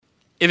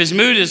If his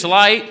mood is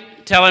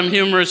light, tell him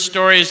humorous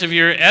stories of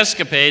your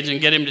escapades and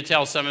get him to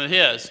tell some of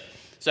his.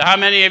 So how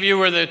many of you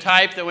were the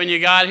type that when you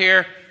got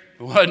here,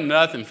 it wasn't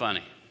nothing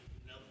funny?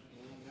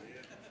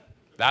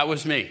 That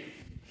was me.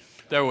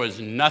 There was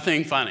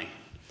nothing funny.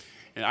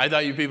 And I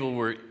thought you people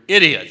were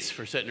idiots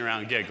for sitting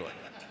around giggling.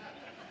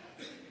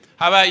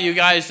 How about you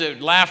guys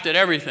that laughed at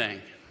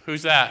everything?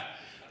 Who's that?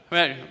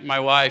 My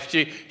wife.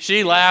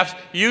 She laughs.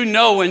 You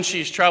know when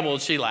she's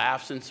troubled, she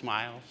laughs and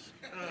smiles.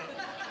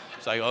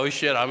 It's like, oh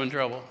shit, I'm in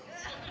trouble.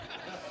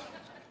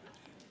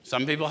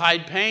 Some people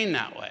hide pain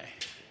that way,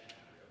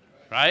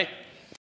 right?